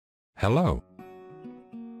Hello.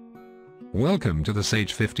 Welcome to the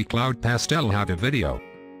Sage 50cloud Pastel how-to video.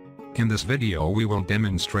 In this video we will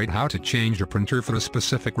demonstrate how to change your printer for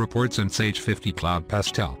specific reports in Sage 50cloud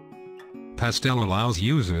Pastel. Pastel allows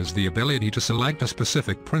users the ability to select a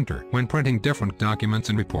specific printer when printing different documents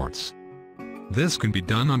and reports. This can be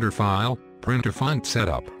done under File, Printer Font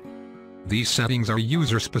Setup. These settings are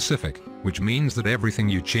user-specific, which means that everything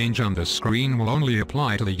you change on the screen will only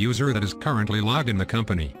apply to the user that is currently logged in the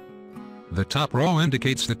company. The top row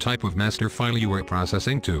indicates the type of master file you are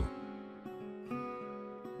processing to.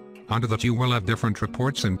 Under that you will have different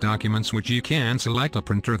reports and documents which you can select a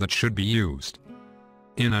printer that should be used.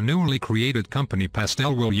 In a newly created company,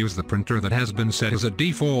 Pastel will use the printer that has been set as a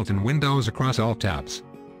default in Windows across all tabs.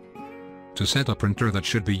 To set a printer that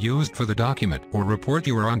should be used for the document or report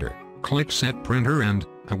you are under, click Set Printer and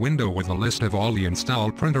a window with a list of all the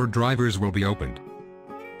installed printer drivers will be opened.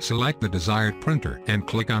 Select the desired printer and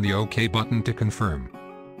click on the OK button to confirm.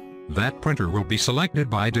 That printer will be selected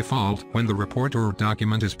by default when the report or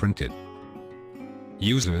document is printed.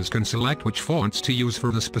 Users can select which fonts to use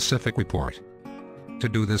for the specific report. To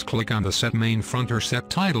do this, click on the Set Main Font or Set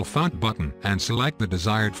Title Font button and select the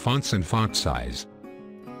desired fonts and font size.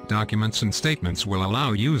 Documents and statements will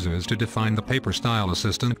allow users to define the paper style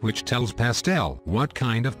assistant, which tells Pastel what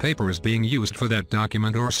kind of paper is being used for that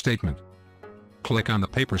document or statement. Click on the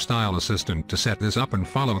Paper Style Assistant to set this up and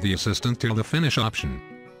follow the assistant till the Finish option.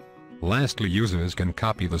 Lastly, users can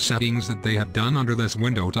copy the settings that they have done under this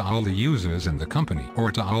window to all the users in the company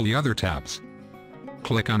or to all the other tabs.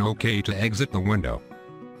 Click on OK to exit the window.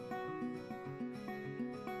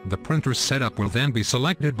 The printer setup will then be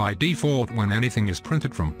selected by default when anything is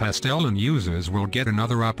printed from Pastel, and users will get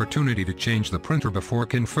another opportunity to change the printer before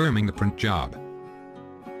confirming the print job.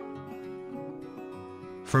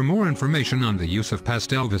 For more information on the use of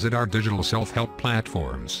Pastel, visit our digital self-help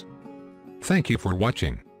platforms. Thank you for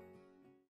watching.